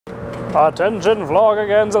Attention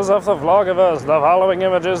vlogagans of the vlogiverse. The following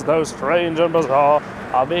images, though strange and bizarre,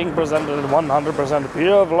 are being presented in 100%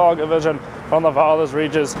 pure vlogavision from the farthest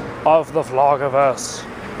reaches of the vlogiverse.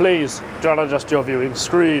 Please, do not adjust your viewing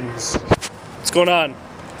screens. What's going on?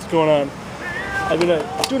 What's going on? I've been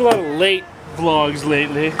doing a lot of late vlogs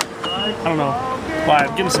lately. I don't know why.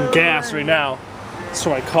 I'm getting some gas right now. That's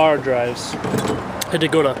where my car drives. I had to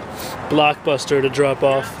go to Blockbuster to drop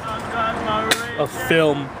off a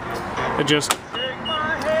film. I just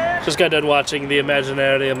got done watching The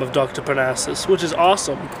Imaginarium of Dr. Parnassus, which is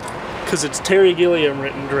awesome because it's Terry Gilliam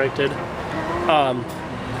written, directed.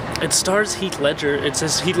 It stars Heath Ledger.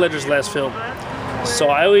 It's Heath Ledger's last film, so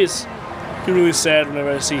I always get really sad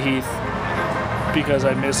whenever I see Heath because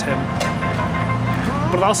I miss him.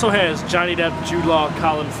 But it also has Johnny Depp, Jude Law,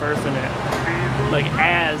 Colin Firth in it, like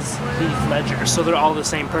as Heath Ledger, so they're all the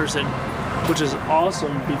same person, which is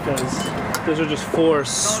awesome because those are just four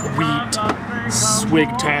sweet,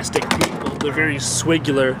 swig-tastic people. They're very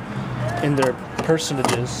swigular in their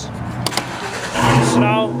personages. So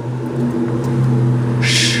now,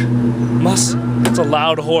 it's a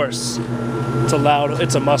loud horse. It's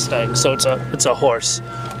a Mustang, so it's a horse,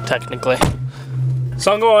 technically.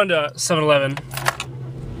 So I'm going to 7-Eleven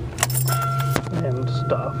and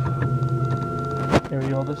stuff. You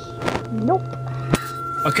read all this? Nope.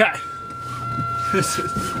 Okay.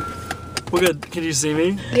 We're good. Can you see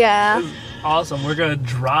me? Yeah. Awesome. We're gonna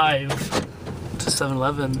drive to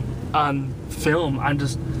 7-Eleven on film. I'm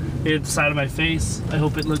just near the side of my face. I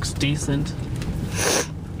hope it looks decent.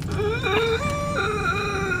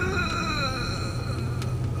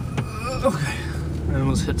 Okay. I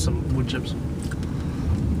almost hit some wood chips.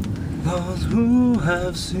 Those who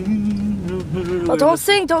have seen. Well, don't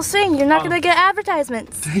sing. You're not gonna get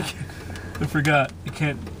advertisements. Thank you. I forgot. I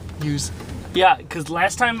can't use. Yeah, because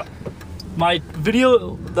last time my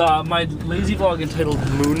video, my lazy vlog entitled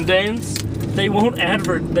Moon Dance, they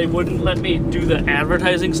wouldn't let me do the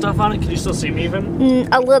advertising stuff on it. Can you still see me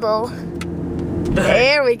even? A little.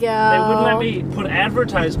 There we go. They wouldn't let me put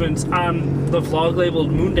advertisements on the vlog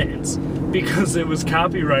labeled Moon Dance because it was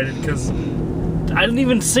copyrighted, because I didn't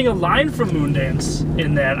even sing a line from Moon Dance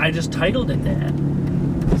in that. I just titled it that.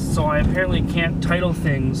 So I apparently can't title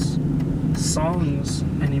things songs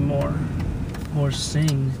anymore or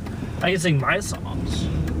sing. I can sing my songs,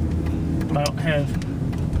 but I don't have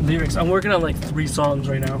lyrics. I'm working on like 3 songs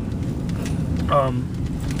right now.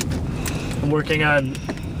 I'm working on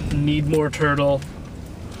Need More Turtle,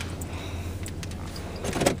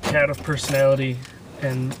 Cat of Personality,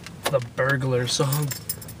 and the Burglar song.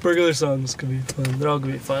 Burglar song's gonna be fun. They're all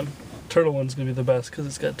gonna be fun. Turtle one's gonna be the best because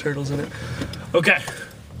it's got turtles in it. Okay.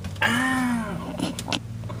 Ow.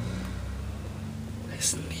 I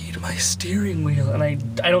just need my steering wheel, and I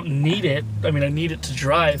don't need it. I mean, I need it to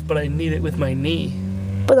drive, but I need it with my knee.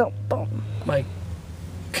 My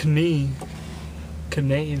Ka-nave.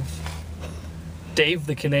 Dave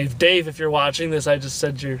the Knave. Dave, if you're watching this, I just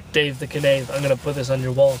said you're Dave the Knave. I'm gonna put this on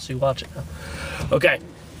your wall so you watch it now. Okay.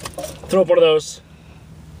 Throw up one of those.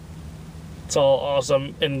 It's all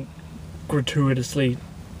awesome and gratuitously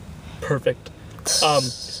perfect.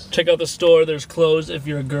 Check out the store. There's clothes. If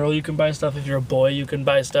you're a girl, you can buy stuff. If you're a boy, you can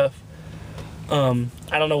buy stuff. I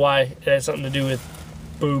don't know why. It has something to do with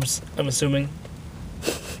boobs, I'm assuming.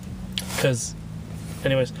 Because,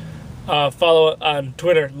 anyways. Follow on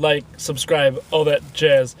Twitter, like, subscribe, all that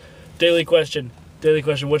jazz. Daily question.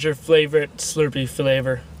 What's your favorite Slurpee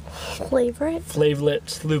flavor? Favorite? Favorite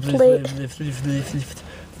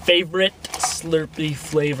Slurpee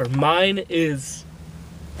flavor. Mine is...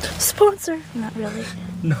 Sponsor? Not really.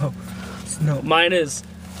 No. Mine is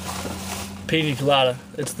pina colada.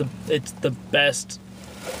 It's the best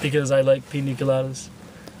because I like pina coladas.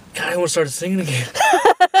 God, I want to start singing again.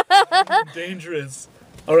 Dangerous.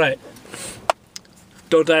 All right.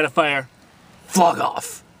 Don't die in a fire. Flog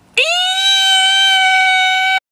off.